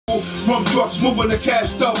Rum trucks moving the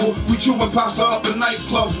cash double. We chewing pasta up in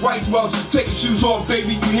nightclubs, white rugs. Take your shoes off,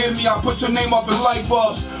 baby, you hear me? I'll put your name up in light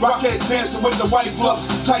bulbs. Rockhead dancing with the white gloves.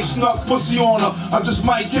 Tight snuck pussy on her. I just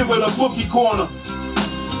might give it a bookie corner.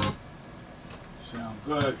 Sound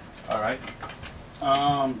good. Alright.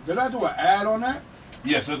 Did I do an ad on that?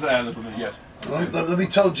 Yes, there's an ad-lib in it, yes. Let me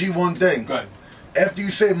tell G one thing. Go ahead. After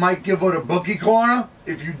you say Mike give her the bookie corner,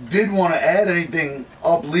 if you did want to add anything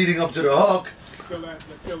up leading up to the hook, kill that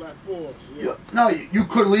force. Yeah. no, you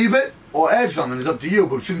could leave it or add something. It's up to you.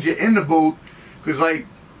 But since you're in the booth, because like,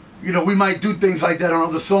 you know, we might do things like that on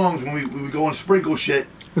other songs when we go and sprinkle shit.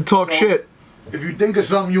 And talk shit. If you think of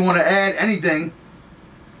something you want to add, anything,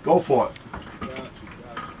 go for it.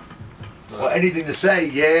 Or anything to say,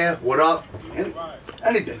 yeah, what up,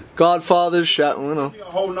 anything. Godfathers, shout, you know. A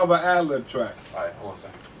whole nother ad-lib track. Alright, hold on a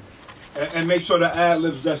second. And make sure the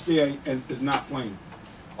ad-libs that's there is not playing.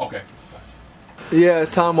 Okay. Yeah,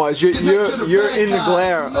 time-wise, you're in the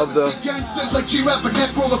glare of the. Like she rapping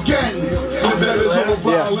Necro again.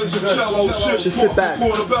 Just sit back.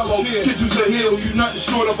 Kid use a heel, you nothing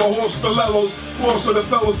short of a horse stilettos. Horse of the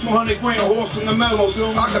fellas, 200 grand, horse in the mellows.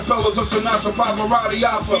 Acapellas of Sinatra, Pavarotti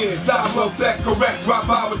opera. Dial effect, correct, drop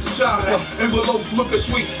out with the chopper. Envelopes looking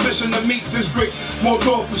sweet, fish in the meat district. More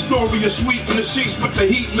dog for story of sweet in the sheets with the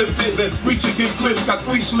heat lifted. Reaching get clips, got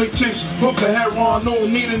 3 slick chicks. Hook the hair on, no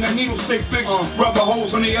needing that needle stick fix. Rubber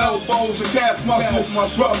holes on the elbows and calf muscle.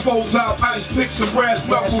 Rub foes out, ice picks and brass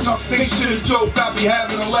knuckles. Think shit a joke, I be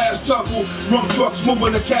having a last chuckle. Rum trucks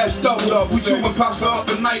moving the cash double. We chewing pasta up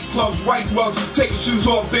in nightclubs, white rugs. Take your shoes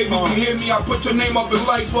off, baby, you hear me? I'll put your name up in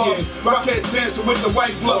light bulbs. Rockhead dancing with the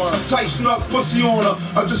white gloves. Tight snuck pussy on her.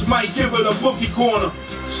 I just might give it a bookie corner.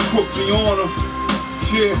 Crook me on her.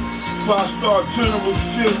 Yeah, 5-star general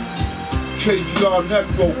shit. KGR,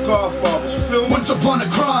 Necro, Godfathers. Once upon a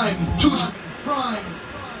crime, crime.